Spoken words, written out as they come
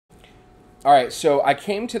All right, so I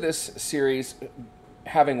came to this series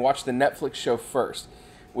having watched the Netflix show first,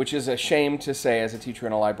 which is a shame to say as a teacher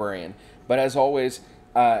and a librarian. But as always,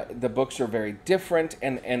 the books are very different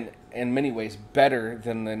and in many ways better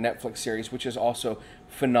than the Netflix series, which is also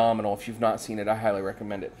phenomenal. If you've not seen it, I highly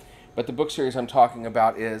recommend it. But the book series I'm talking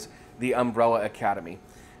about is The Umbrella Academy.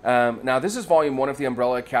 Now, this is volume 1 of The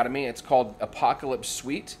Umbrella Academy. It's called Apocalypse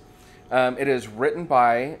Suite. It is written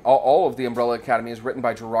by, all of The Umbrella Academy is written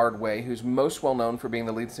by Gerard, who's most well known for being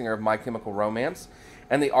the lead singer of My Chemical Romance.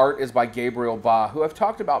 And the art is by Gabriel, who I've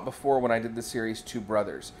talked about before when I did the series Two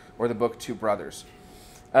Brothers, or the book Two Brothers.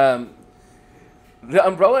 The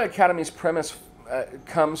Umbrella Academy's premise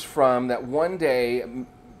comes from that one day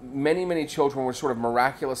many children were sort of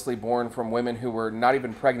miraculously born from women who were not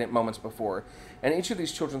even pregnant moments before. And each of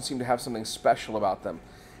these children seemed to have something special about them.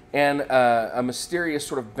 And a mysterious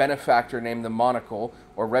sort of benefactor named the Monocle,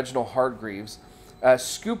 or Reginald Hargreaves,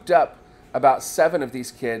 scooped up about 7 of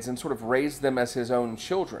these kids and sort of raised them as his own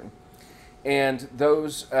children. And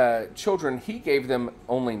those children, he gave them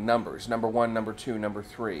only numbers, number 1, number 2, number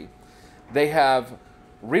 3. They have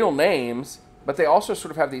real names, but they also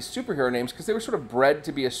sort of have these superhero names because they were sort of bred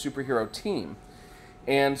to be a superhero team.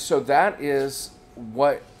 And so that is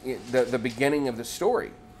what the beginning of the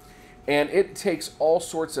story. And it takes all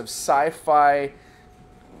sorts of sci-fi,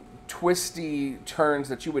 twisty turns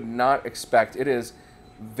that you would not expect. It is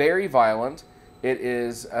very violent. It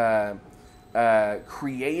is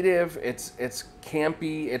creative. It's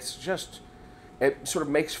campy. It's just, it sort of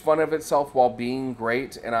makes fun of itself while being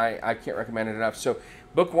great, and I can't recommend it enough. So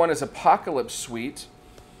book 1 is Apocalypse Suite.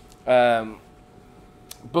 Book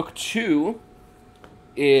 2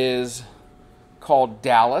 is called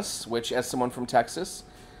Dallas, which, as someone from Texas,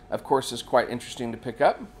 of course, is quite interesting to pick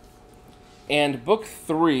up. And book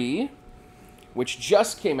 3, which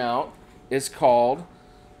just came out, is called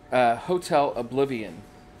Hotel Oblivion.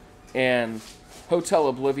 And Hotel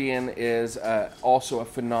Oblivion is also a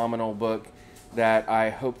phenomenal book that I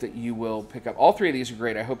hope that you will pick up. All 3 of these are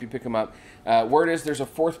great. I hope you pick them up. Word is there's a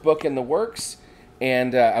 4th book in the works,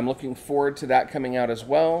 and I'm looking forward to that coming out as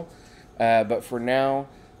well. But for now,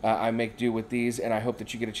 I make do with these, and I hope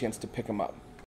that you get a chance to pick them up.